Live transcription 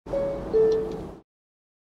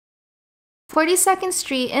42nd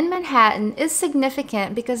Street in Manhattan is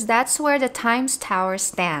significant because that's where the Times Tower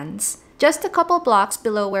stands. Just a couple blocks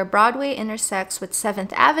below where Broadway intersects with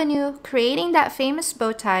 7th Avenue, creating that famous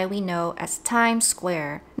bow tie we know as Times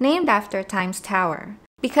Square, named after Times Tower.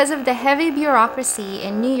 Because of the heavy bureaucracy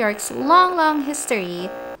in New York's long history,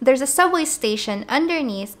 there's a subway station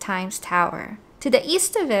underneath Times Tower. To the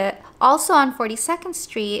east of it, also on 42nd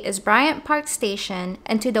Street, is Bryant Park Station,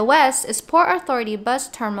 and to the west is Port Authority Bus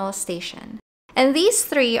Terminal Station. And these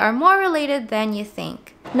three are more related than you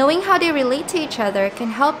think. Knowing how they relate to each other can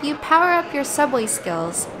help you power up your subway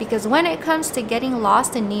skills, because when it comes to getting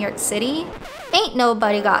lost in New York City, ain't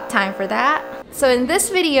nobody got time for that. So in this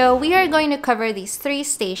video, we are going to cover these three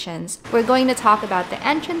stations. We're going to talk about the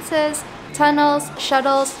entrances, tunnels,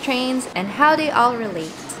 shuttles, trains, and how they all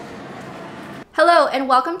relate. Hello and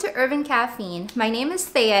welcome to Urban Caffeine. My name is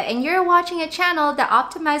Thea and you're watching a channel that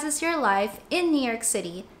optimizes your life in New York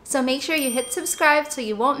City. So make sure you hit subscribe so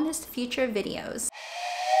you won't miss future videos.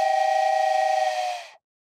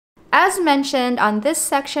 As mentioned on this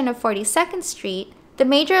section of 42nd Street, the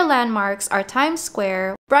major landmarks are Times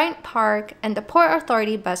Square, Bryant Park, and the Port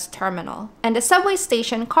Authority Bus Terminal. And the subway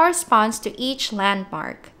station corresponds to each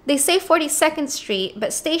landmark. They say 42nd Street,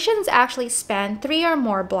 but stations actually span 3 or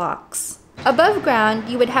more blocks. Above ground,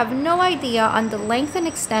 you would have no idea on the length and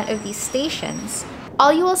extent of these stations.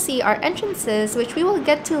 All you will see are entrances, which we will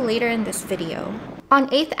get to later in this video. On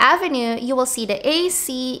 8th Avenue, you will see the A,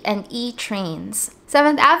 C, and E trains.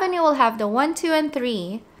 7th Avenue will have the 1, 2, and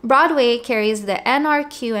 3. Broadway carries the N, R,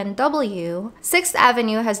 Q, and W. 6th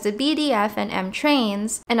Avenue has the B, D, F, and M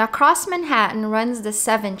trains. And across Manhattan runs the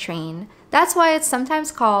 7 train. That's why it's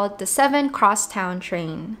sometimes called the 7 Crosstown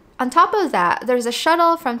train. On top of that, there's a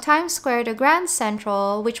shuttle from Times Square to Grand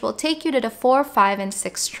Central, which will take you to the 4, 5, and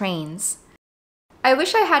 6 trains. I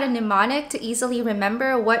wish I had a mnemonic to easily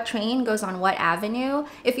remember what train goes on what avenue.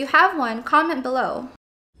 If you have one, comment below.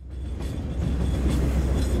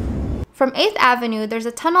 From 8th Avenue, there's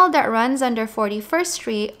a tunnel that runs under 41st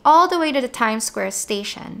Street all the way to the Times Square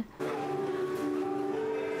station.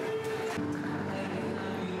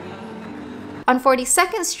 On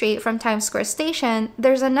 42nd Street from Times Square Station,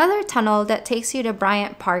 there's another tunnel that takes you to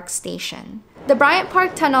Bryant Park Station. The Bryant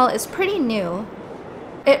Park Tunnel is pretty new.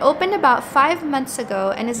 It opened about 5 months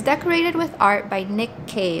ago and is decorated with art by Nick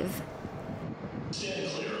Cave.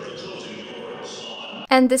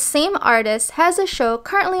 And this same artist has a show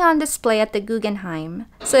currently on display at the Guggenheim.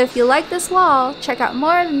 So if you like this wall, check out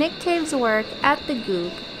more of Nick Cave's work at the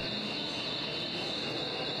Goog.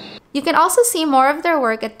 You can also see more of their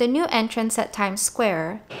work at the new entrance at Times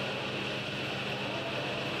Square.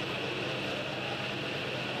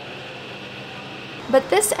 But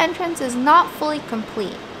this entrance is not fully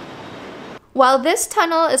complete. While this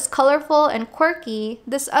tunnel is colorful and quirky,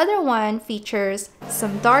 this other one features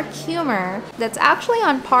some dark humor that's actually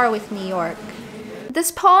on par with New York.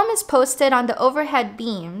 This poem is posted on the overhead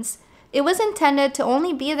beams. It was intended to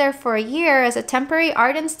only be there for a year as a temporary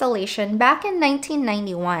art installation back in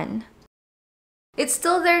 1991. It's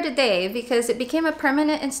still there today because it became a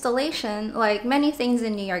permanent installation like many things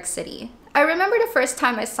in New York City. I remember the first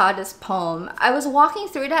time I saw this poem. I was walking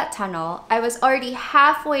through that tunnel. I was already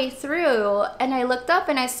halfway through and I looked up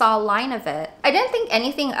and I saw a line of it. I didn't think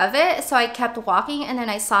anything of it, so I kept walking and then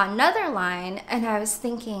I saw another line and I was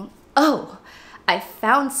thinking, oh, I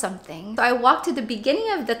found something. So I walked to the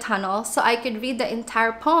beginning of the tunnel so I could read the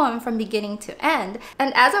entire poem from beginning to end.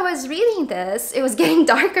 And as I was reading this, it was getting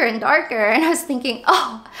darker and darker and I was thinking,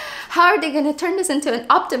 oh, how are they gonna turn this into an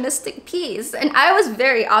optimistic piece? And I was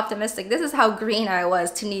very optimistic. This is how green I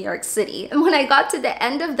was to New York City. And when I got to the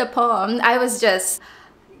end of the poem, I was just,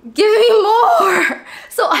 give me more!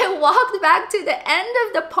 So I walked back to the end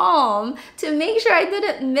of the poem to make sure I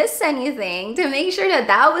didn't miss anything, to make sure that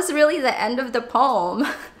that was really the end of the poem.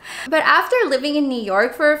 But after living in New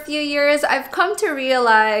York for a few years, I've come to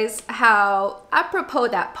realize how apropos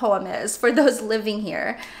that poem is for those living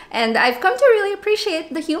here. And I've come to really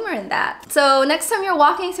appreciate the humor in that. So next time you're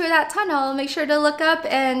walking through that tunnel, make sure to look up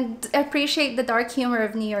and appreciate the dark humor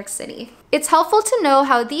of New York City. It's helpful to know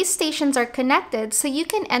how these stations are connected so you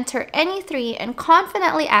can enter any 3 and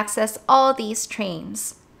confidently access all these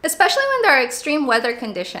trains. Especially when there are extreme weather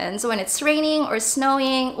conditions, when it's raining or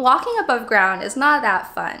snowing, walking above ground is not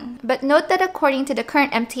that fun. But note that according to the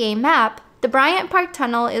current MTA map, the Bryant Park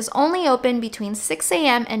Tunnel is only open between 6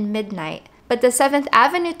 a.m. and midnight, but the 7th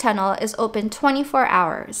Avenue Tunnel is open 24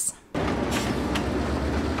 hours.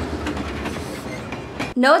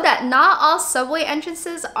 Know that not all subway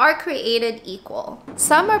entrances are created equal.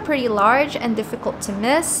 Some are pretty large and difficult to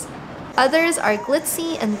miss, others are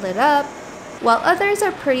glitzy and lit up, while others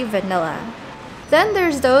are pretty vanilla. Then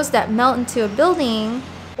there's those that melt into a building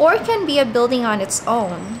or can be a building on its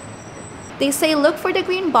own. They say look for the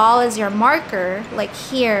green ball as your marker, like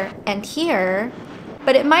here and here,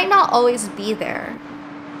 but it might not always be there.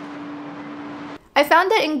 I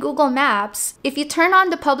found that in Google Maps, if you turn on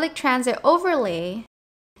the public transit overlay,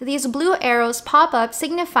 these blue arrows pop up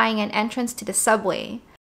signifying an entrance to the subway.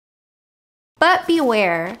 But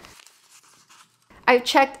beware. I've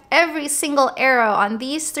checked every single arrow on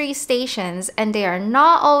these 3 stations and they are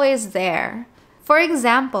not always there. For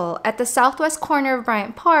example, at the southwest corner of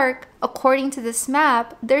Bryant Park, according to this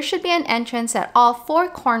map, there should be an entrance at all 4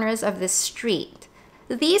 corners of this street.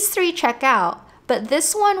 These 3 check out, but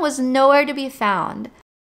this one was nowhere to be found.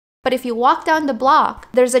 But if you walk down the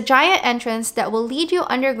block, there's a giant entrance that will lead you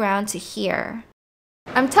underground to here.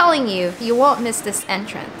 I'm telling you, you won't miss this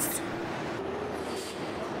entrance.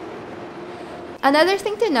 Another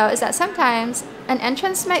thing to note is that sometimes an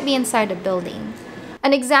entrance might be inside a building.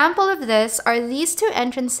 An example of this are these 2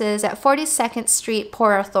 entrances at 42nd Street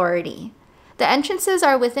Port Authority. The entrances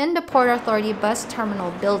are within the Port Authority bus terminal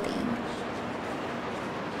building.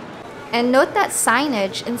 And note that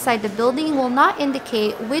signage inside the building will not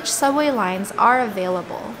indicate which subway lines are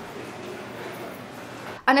available.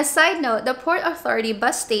 On a side note, the Port Authority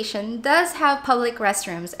bus station does have public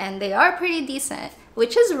restrooms and they are pretty decent,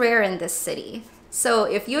 which is rare in this city. So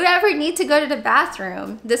if you ever need to go to the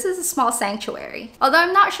bathroom, this is a small sanctuary. Although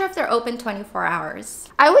I'm not sure if they're open 24 hours.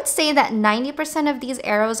 I would say that 90% of these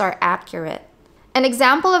arrows are accurate. An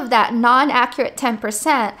example of that non-accurate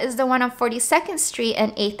 10% is the one on 42nd Street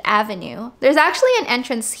and 8th Avenue. There's actually an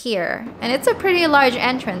entrance here, and it's a pretty large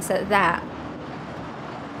entrance at that.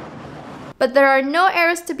 But there are no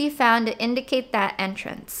arrows to be found to indicate that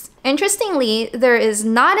entrance. Interestingly, there is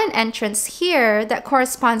not an entrance here that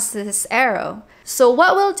corresponds to this arrow. So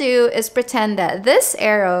what we'll do is pretend that this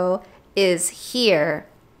arrow is here.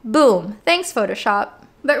 Boom! Thanks, Photoshop.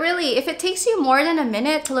 But really, if it takes you more than a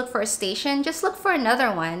minute to look for a station, just look for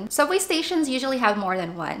another one. Subway stations usually have more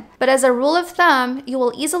than one. But as a rule of thumb, you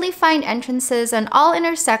will easily find entrances on all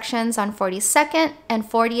intersections on 42nd and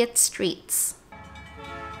 40th Streets.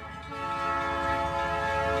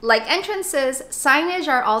 Like entrances, signage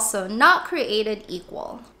are also not created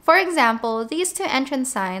equal. For example, these 2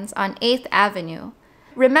 entrance signs on 8th Avenue.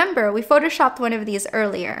 Remember, we photoshopped one of these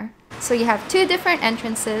earlier. So you have 2 different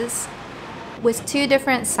entrances with 2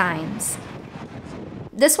 different signs.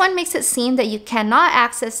 This one makes it seem that you cannot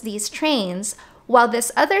access these trains, while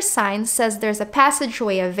this other sign says there's a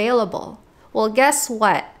passageway available. Well, guess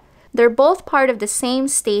what? They're both part of the same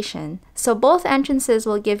station, so both entrances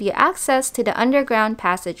will give you access to the underground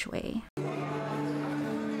passageway.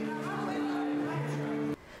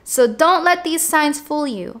 So don't let these signs fool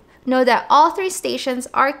you. Know that all 3 stations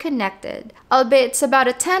are connected, albeit it's about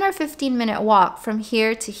a 10 or 15 minute walk from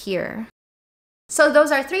here to here. So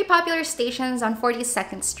those are 3 popular stations on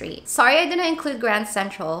 42nd Street. Sorry I didn't include Grand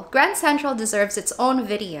Central. Grand Central deserves its own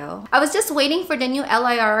video. I was just waiting for the new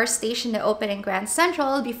LIRR station to open in Grand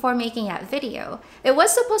Central before making that video. It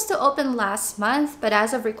was supposed to open last month, but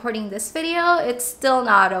as of recording this video, it's still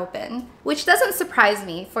not open, which doesn't surprise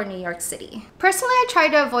me for New York City. Personally, I try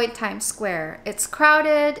to avoid Times Square. It's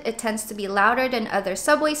crowded, it tends to be louder than other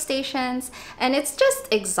subway stations, and it's just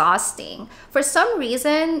exhausting. For some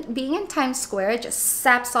reason, being in Times Square just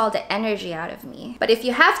saps all the energy out of me. But if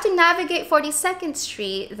you have to navigate 42nd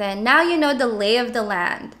Street, then now you know the lay of the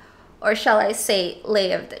land. Or shall I say,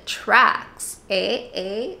 lay of the tracks,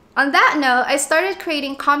 eh? On that note, I started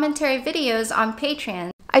creating commentary videos on Patreon.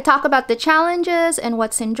 I talk about the challenges and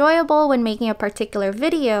what's enjoyable when making a particular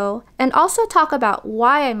video, and also talk about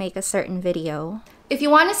why I make a certain video. If you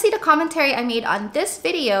want to see the commentary I made on this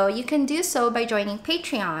video, you can do so by joining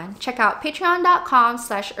Patreon. Check out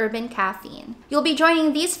patreon.com/urbancaffeine. You'll be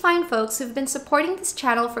joining these fine folks who've been supporting this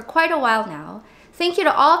channel for quite a while now. Thank you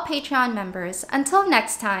to all Patreon members. Until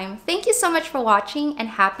next time, thank you so much for watching and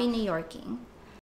happy New Yorking.